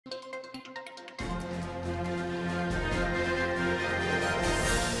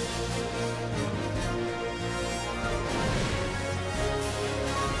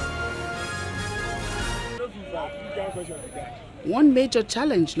One major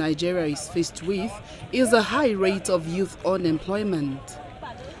challenge Nigeria is faced with is the high rate of youth unemployment.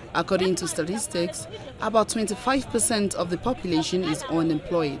 According to statistics, about 25% of the population is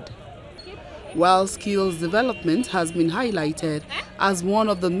unemployed. While skills development has been highlighted as one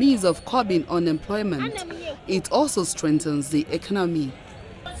of the means of curbing unemployment, it also strengthens the economy.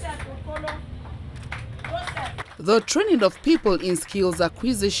 The training of people in skills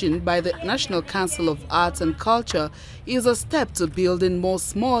acquisition by the National Council of Arts and Culture is a step to building more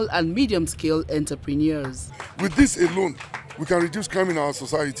small and medium-scale entrepreneurs. With this alone, we can reduce crime in our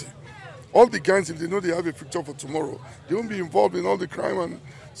society. All the gangs, if they know they have a future for tomorrow, they won't be involved in all the crime and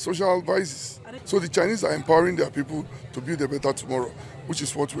social vices. So the Chinese are empowering their people to build a better tomorrow, which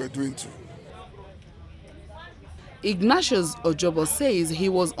is what we are doing too. Ignatius Ojobo says he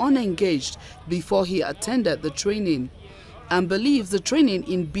was unengaged before he attended the training and believes the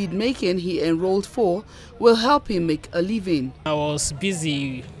training in bead making he enrolled for will help him make a living. I was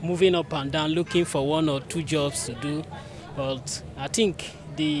busy moving up and down looking for one or two jobs to do, but I think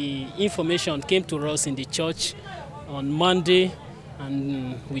the information came to us in the church on Monday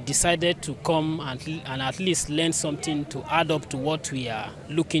and we decided to come and at least learn something to add up to what we are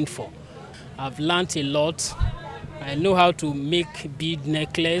looking for. I've learned a lot. I know how to make bead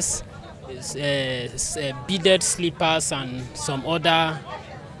necklace, beaded slippers and some other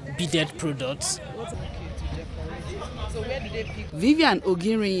beaded products. Vivian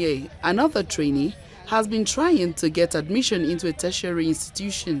Ogirinye, another trainee, has been trying to get admission into a tertiary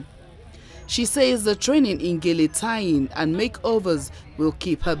institution. She says the training in gele tying and makeovers will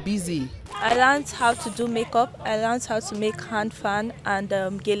keep her busy. I learned how to do makeup, I learned how to make hand fan and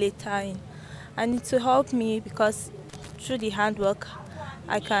gele tying. And it will help me because through the handwork,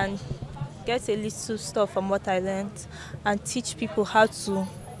 I can get a little stuff from what I learned and teach people how to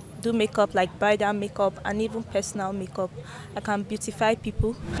do makeup, like bridal makeup and even personal makeup. I can beautify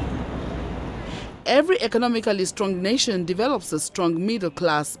people. Every economically strong nation develops a strong middle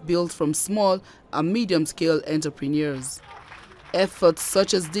class built from small and medium-scale entrepreneurs. Efforts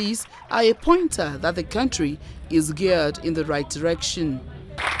such as these are a pointer that the country is geared in the right direction.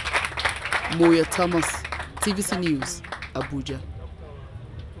 Moya Thomas, TVC News, Abuja.